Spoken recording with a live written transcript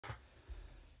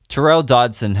Tyrel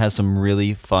Dodson has some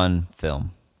really fun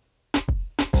film.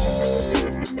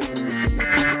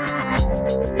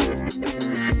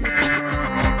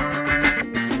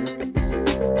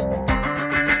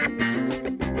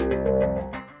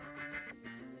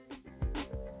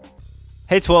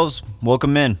 Hey 12s,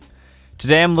 welcome in.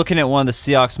 Today I'm looking at one of the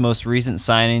Seahawks' most recent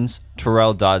signings,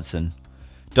 Tyrel Dodson.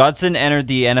 Dodson entered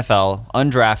the NFL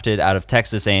undrafted out of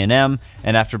Texas A&M,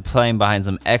 and after playing behind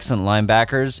some excellent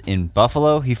linebackers in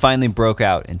Buffalo, he finally broke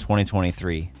out in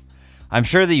 2023. I'm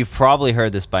sure that you've probably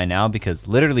heard this by now because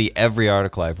literally every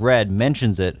article I've read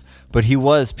mentions it, but he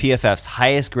was PFF's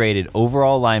highest graded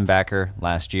overall linebacker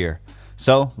last year.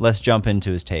 So let's jump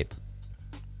into his tape.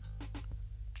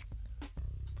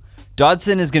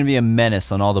 Dodson is going to be a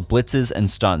menace on all the blitzes and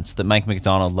stunts that Mike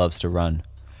Macdonald loves to run.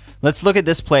 Let's look at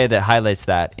this play that highlights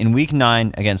that in Week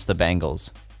 9 against the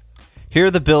Bengals. Here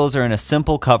the Bills are in a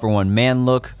simple cover one man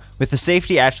look, with the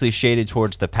safety actually shaded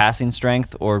towards the passing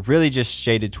strength, or really just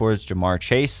shaded towards Jamar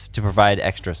Chase to provide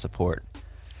extra support.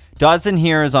 Dodson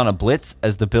here is on a blitz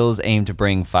as the Bills aim to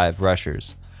bring 5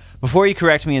 rushers. Before you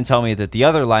correct me and tell me that the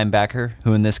other linebacker,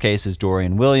 who in this case is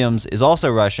Dorian Williams, is also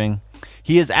rushing,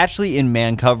 he is actually in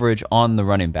man coverage on the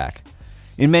running back.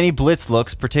 In many blitz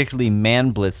looks, particularly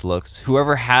man blitz looks,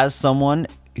 whoever has someone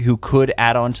who could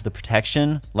add on to the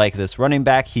protection, like this running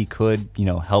back, he could,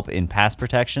 help in pass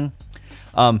protection.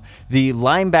 The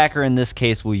linebacker in this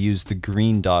case will use the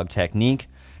green dog technique.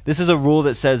 This is a rule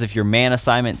that says if your man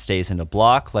assignment stays in a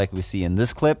block, like we see in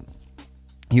this clip,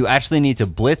 you actually need to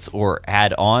blitz or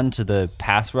add on to the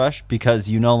pass rush because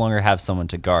you no longer have someone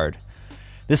to guard.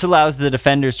 This allows the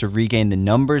defenders to regain the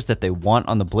numbers that they want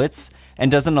on the blitz and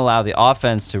doesn't allow the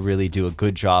offense to really do a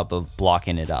good job of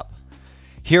blocking it up.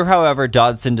 Here, however,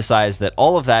 Dodson decides that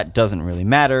all of that doesn't really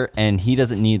matter and he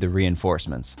doesn't need the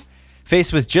reinforcements.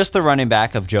 Faced with just the running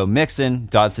back of Joe Mixon,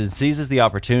 Dodson seizes the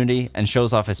opportunity and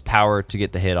shows off his power to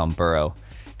get the hit on Burrow.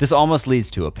 This almost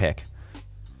leads to a pick.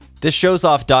 This shows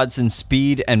off Dodson's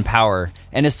speed and power,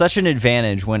 and is such an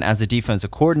advantage when, as a defensive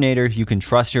coordinator, you can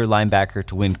trust your linebacker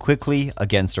to win quickly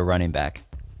against a running back.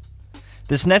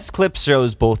 This next clip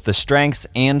shows both the strengths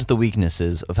and the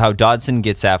weaknesses of how Dodson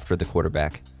gets after the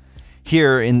quarterback.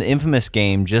 Here, in the infamous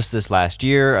game just this last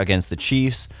year against the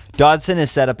Chiefs, Dodson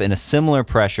is set up in a similar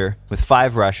pressure with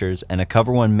 5 rushers and a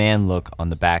cover one man look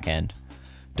on the back end.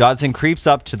 Dodson creeps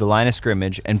up to the line of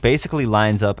scrimmage and basically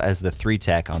lines up as the 3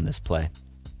 tech on this play.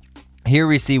 Here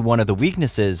we see one of the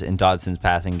weaknesses in Dodson's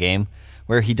passing game,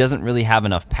 where he doesn't really have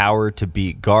enough power to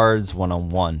beat guards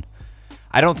one-on-one.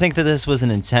 I don't think that this was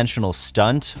an intentional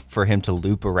stunt for him to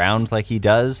loop around like he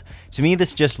does. To me,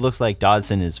 this just looks like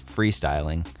Dodson is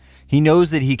freestyling. He knows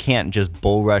that he can't just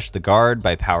bull rush the guard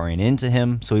by powering into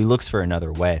him, so he looks for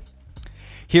another way.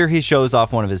 Here he shows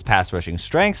off one of his pass rushing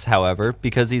strengths, however,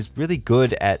 because he's really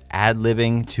good at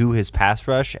ad-libbing to his pass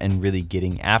rush and really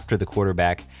getting after the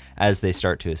quarterback as they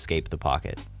start to escape the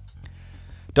pocket.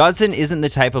 Dodson isn't the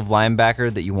type of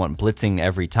linebacker that you want blitzing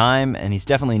every time, and he's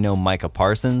definitely no Micah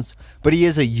Parsons, but he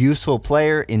is a useful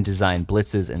player in design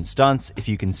blitzes and stunts if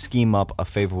you can scheme up a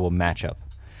favorable matchup.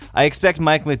 I expect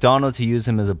Mike Macdonald to use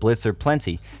him as a blitzer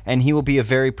plenty, and he will be a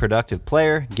very productive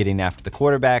player getting after the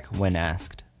quarterback when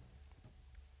asked.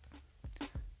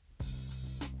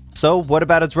 So what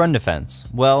about his run defense?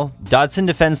 Well, Dodson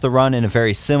defends the run in a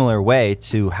very similar way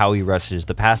to how he rushes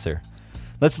the passer.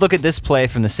 Let's look at this play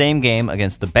from the same game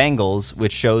against the Bengals,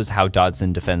 which shows how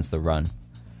Dodson defends the run.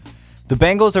 The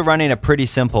Bengals are running a pretty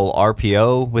simple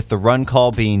RPO, with the run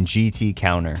call being GT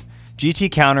counter.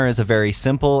 GT counter is a very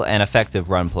simple and effective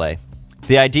run play.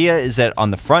 The idea is that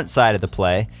on the front side of the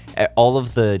play, all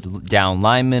of the down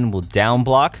linemen will down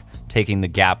block, taking the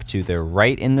gap to their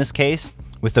right in this case,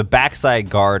 with the backside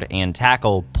guard and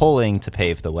tackle pulling to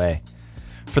pave the way.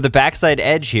 For the backside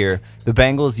edge here, the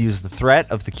Bengals use the threat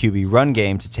of the QB run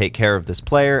game to take care of this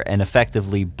player and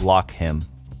effectively block him.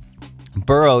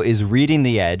 Burrow is reading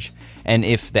the edge, and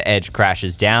if the edge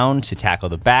crashes down to tackle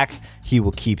the back, he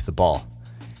will keep the ball.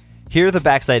 Here the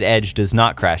backside edge does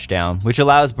not crash down, which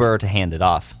allows Burrow to hand it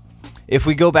off. If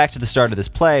we go back to the start of this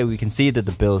play, we can see that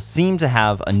the Bills seem to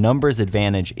have a numbers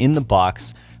advantage in the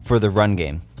box for the run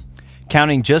game.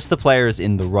 Counting just the players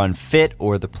in the run fit,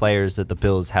 or the players that the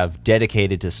Bills have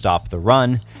dedicated to stop the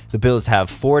run, the Bills have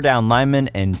 4 down linemen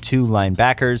and 2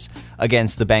 linebackers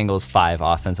against the Bengals' 5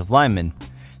 offensive linemen.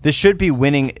 This should be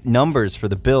winning numbers for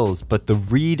the Bills, but the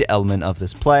read element of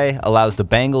this play allows the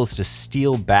Bengals to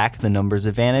steal back the numbers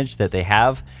advantage that they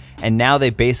have, and now they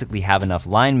basically have enough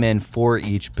linemen for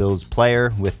each Bills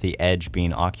player, with the edge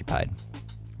being occupied.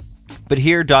 But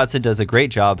here, Dodson does a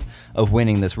great job of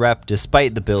winning this rep,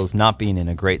 despite the Bills not being in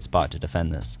a great spot to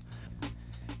defend this.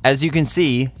 As you can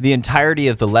see, the entirety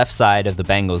of the left side of the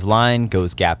Bengals line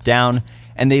goes gap down,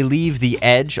 and they leave the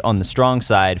edge on the strong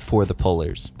side for the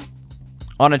pullers.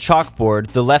 On a chalkboard,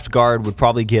 the left guard would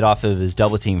probably get off of his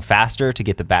double team faster to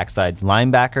get the backside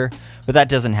linebacker, but that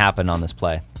doesn't happen on this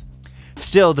play.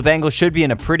 Still, the Bengals should be in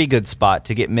a pretty good spot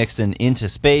to get Mixon into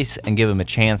space and give him a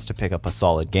chance to pick up a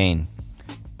solid gain.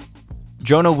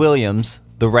 Jonah Williams,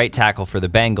 the right tackle for the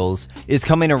Bengals, is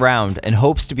coming around and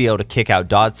hopes to be able to kick out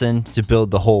Dodson to build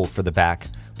the hole for the back,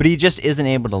 but he just isn't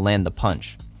able to land the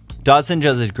punch. Dodson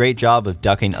does a great job of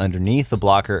ducking underneath the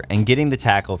blocker and getting the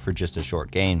tackle for just a short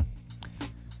gain.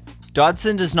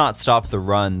 Dodson does not stop the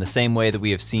run the same way that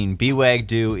we have seen B-Wag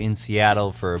do in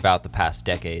Seattle for about the past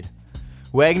decade.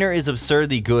 Wagner is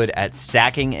absurdly good at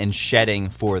stacking and shedding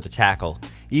for the tackle.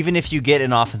 Even if you get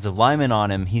an offensive lineman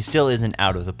on him, he still isn't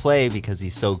out of the play because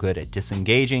he's so good at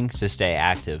disengaging to stay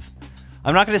active.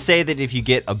 I'm not going to say that if you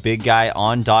get a big guy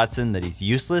on Dodson that he's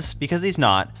useless, because he's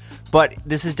not, but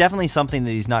this is definitely something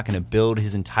that he's not going to build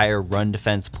his entire run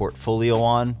defense portfolio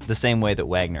on the same way that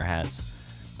Wagner has.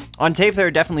 On tape, there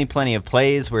are definitely plenty of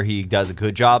plays where he does a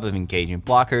good job of engaging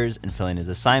blockers and filling his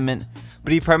assignment,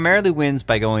 but he primarily wins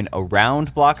by going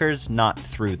around blockers, not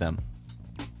through them.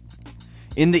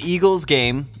 In the Eagles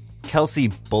game, Kelsey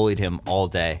bullied him all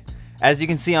day. As you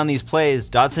can see on these plays,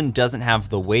 Dodson doesn't have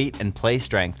the weight and play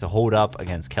strength to hold up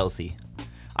against Kelsey.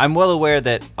 I'm well aware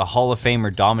that a Hall of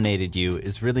Famer dominated you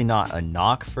is really not a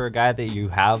knock for a guy that you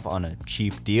have on a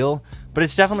cheap deal, but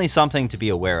it's definitely something to be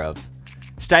aware of.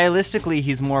 Stylistically,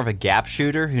 he's more of a gap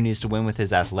shooter who needs to win with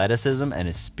his athleticism and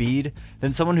his speed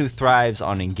than someone who thrives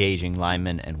on engaging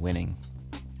linemen and winning.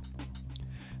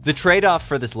 The trade-off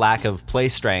for this lack of play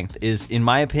strength is, in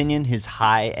my opinion, his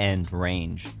high-end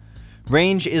range.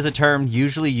 Range is a term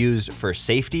usually used for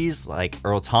safeties, like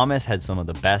Earl Thomas had some of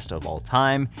the best of all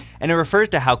time, and it refers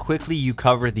to how quickly you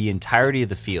cover the entirety of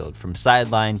the field from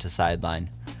sideline to sideline.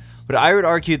 But I would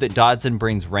argue that Dodson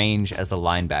brings range as a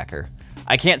linebacker.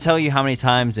 I can't tell you how many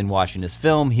times in watching his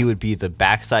film he would be the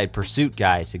backside pursuit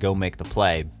guy to go make the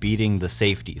play, beating the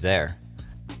safety there.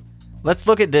 Let's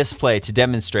look at this play to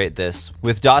demonstrate this,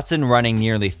 with Dodson running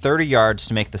nearly 30 yards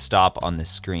to make the stop on this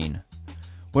screen.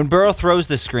 When Burrow throws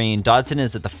the screen, Dodson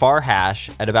is at the far hash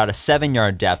at about a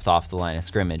 7-yard depth off the line of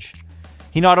scrimmage.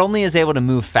 He not only is able to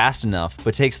move fast enough,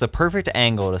 but takes the perfect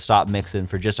angle to stop Mixon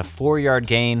for just a 4-yard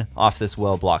gain off this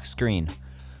well-blocked screen.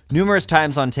 Numerous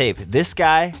times on tape, this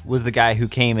guy was the guy who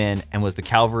came in and was the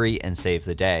cavalry and saved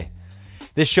the day.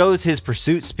 This shows his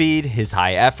pursuit speed, his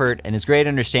high effort, and his great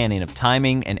understanding of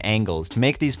timing and angles to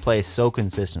make these plays so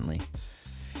consistently.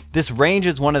 This range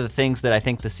is one of the things that I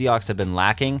think the Seahawks have been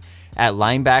lacking at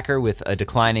linebacker, with a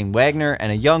declining Wagner and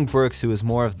a young Brooks who is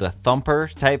more of the thumper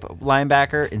type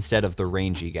linebacker instead of the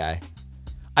rangy guy.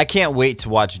 I can't wait to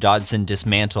watch Dodson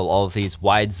dismantle all of these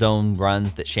wide zone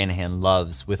runs that Shanahan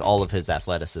loves with all of his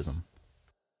athleticism.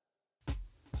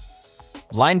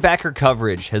 Linebacker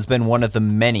coverage has been one of the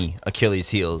many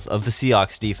Achilles heels of the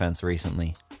Seahawks defense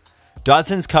recently.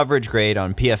 Dodson's coverage grade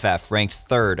on PFF ranked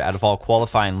 3rd out of all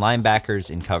qualifying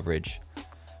linebackers in coverage.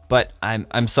 But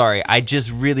I'm sorry, I just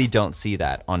really don't see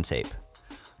that on tape.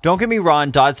 Don't get me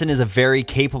wrong, Dodson is a very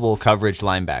capable coverage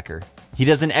linebacker. He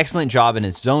does an excellent job in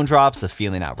his zone drops of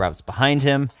feeling out routes behind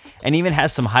him, and even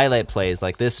has some highlight plays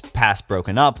like this pass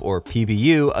broken up, or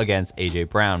PBU, against AJ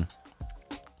Brown.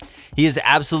 He is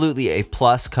absolutely a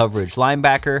plus coverage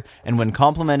linebacker, and when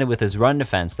complemented with his run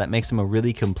defense, that makes him a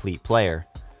really complete player.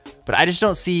 But I just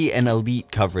don't see an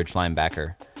elite coverage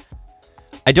linebacker.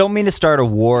 I don't mean to start a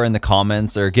war in the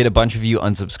comments or get a bunch of you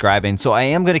unsubscribing, so I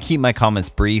am going to keep my comments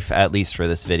brief, at least for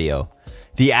this video.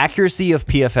 The accuracy of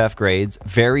PFF grades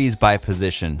varies by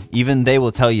position, even they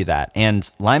will tell you that, and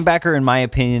linebacker, in my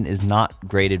opinion, is not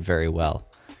graded very well.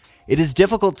 It is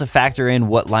difficult to factor in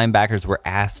what linebackers were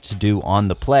asked to do on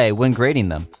the play when grading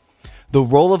them. The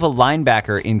role of a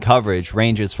linebacker in coverage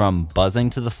ranges from buzzing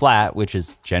to the flat, which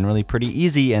is generally pretty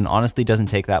easy and honestly doesn't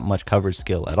take that much coverage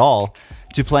skill at all,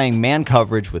 to playing man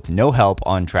coverage with no help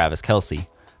on Travis Kelce.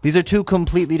 These are two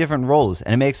completely different roles,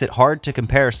 and it makes it hard to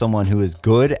compare someone who is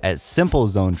good at simple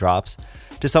zone drops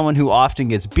to someone who often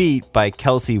gets beat by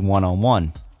Kelce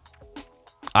one-on-one.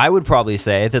 I would probably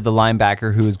say that the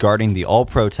linebacker who is guarding the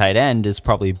all-pro tight end is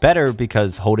probably better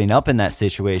because holding up in that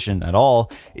situation at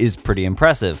all is pretty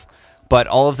impressive. But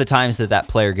all of the times that that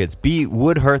player gets beat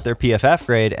would hurt their PFF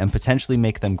grade and potentially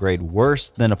make them grade worse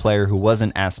than a player who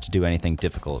wasn't asked to do anything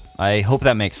difficult. I hope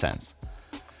that makes sense.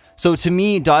 So to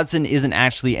me, Dodson isn't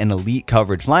actually an elite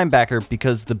coverage linebacker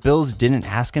because the Bills didn't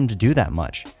ask him to do that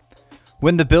much.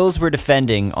 When the Bills were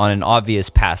defending on an obvious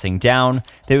passing down,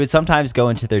 they would sometimes go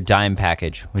into their dime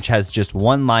package, which has just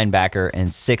one linebacker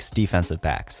and 6 defensive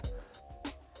backs.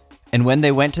 And when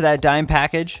they went to that dime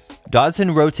package,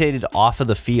 Dodson rotated off of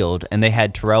the field and they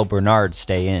had Terrell Bernard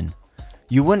stay in.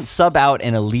 You wouldn't sub out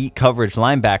an elite coverage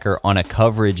linebacker on a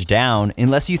coverage down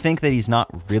unless you think that he's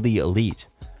not really elite.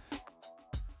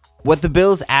 What the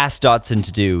Bills asked Dodson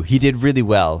to do, he did really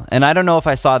well, and I don't know if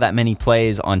I saw that many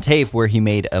plays on tape where he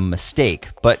made a mistake,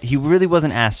 but he really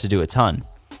wasn't asked to do a ton.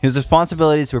 His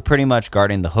responsibilities were pretty much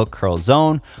guarding the hook curl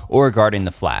zone or guarding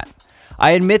the flat.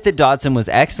 I admit that Dodson was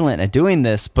excellent at doing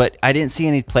this, but I didn't see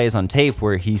any plays on tape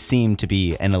where he seemed to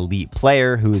be an elite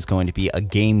player who is going to be a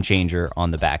game changer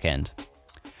on the back end.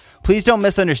 Please don't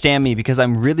misunderstand me because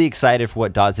I'm really excited for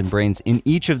what Dodson brings in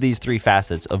each of these 3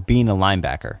 facets of being a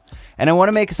linebacker. And I want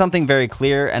to make something very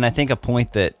clear, and I think a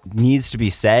point that needs to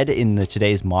be said in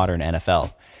today's modern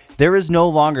NFL. There is no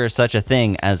longer such a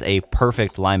thing as a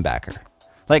perfect linebacker.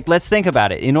 Like, let's think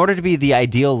about it. In order to be the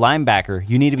ideal linebacker,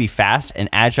 you need to be fast and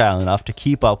agile enough to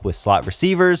keep up with slot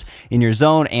receivers in your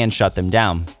zone and shut them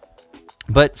down.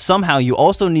 But somehow you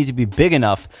also need to be big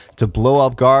enough to blow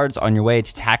up guards on your way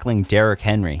to tackling Derrick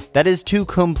Henry. That is 2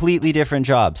 completely different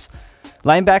jobs.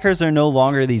 Linebackers are no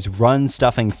longer these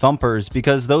run-stuffing thumpers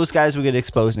because those guys will get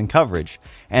exposed in coverage.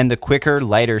 And the quicker,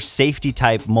 lighter,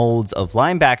 safety-type molds of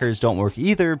linebackers don't work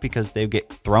either because they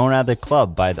get thrown out of the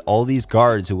club by all these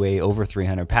guards who weigh over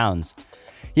 300 pounds.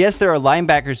 Yes, there are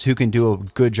linebackers who can do a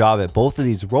good job at both of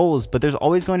these roles, but there's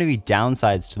always going to be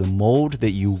downsides to the mold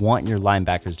that you want your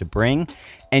linebackers to bring,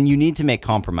 and you need to make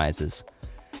compromises.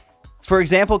 For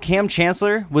example, Cam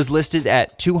Chancellor was listed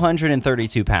at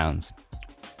 232 pounds.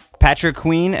 Patrick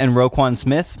Queen and Roquan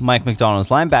Smith, Mike Macdonald's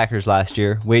linebackers last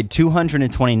year, weighed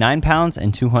 229 pounds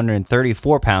and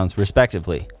 234 pounds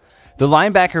respectively. The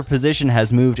linebacker position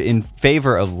has moved in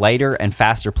favor of lighter and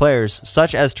faster players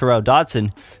such as Tyrel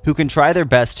Dodson who can try their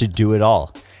best to do it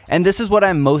all. And this is what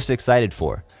I'm most excited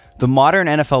for. The modern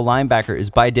NFL linebacker is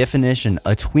by definition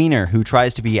a tweener who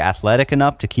tries to be athletic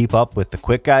enough to keep up with the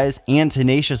quick guys and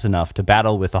tenacious enough to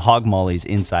battle with the hog mollies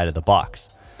inside of the box.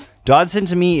 Dodson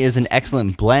to me is an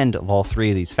excellent blend of all 3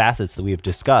 of these facets that we have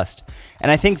discussed,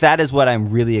 and I think that is what I'm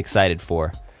really excited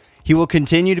for. He will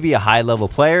continue to be a high-level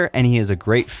player, and he is a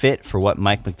great fit for what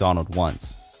Mike Macdonald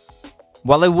wants.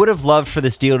 While I would have loved for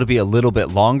this deal to be a little bit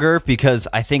longer, because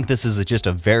I think this is just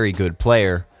a very good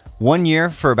player, 1 year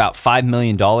for about $5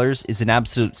 million is an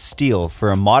absolute steal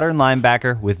for a modern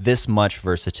linebacker with this much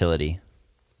versatility.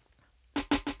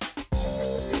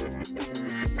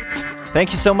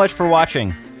 Thank you so much for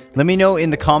watching. Let me know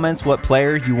in the comments what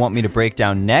player you want me to break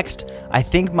down next. I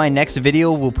think my next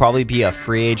video will probably be a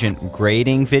free agent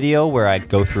grading video where I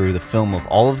go through the film of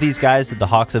all of these guys that the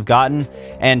Hawks have gotten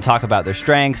and talk about their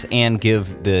strengths and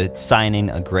give the signing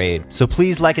a grade. So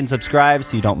please like and subscribe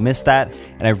so you don't miss that,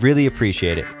 and I really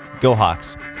appreciate it. Go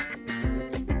Hawks!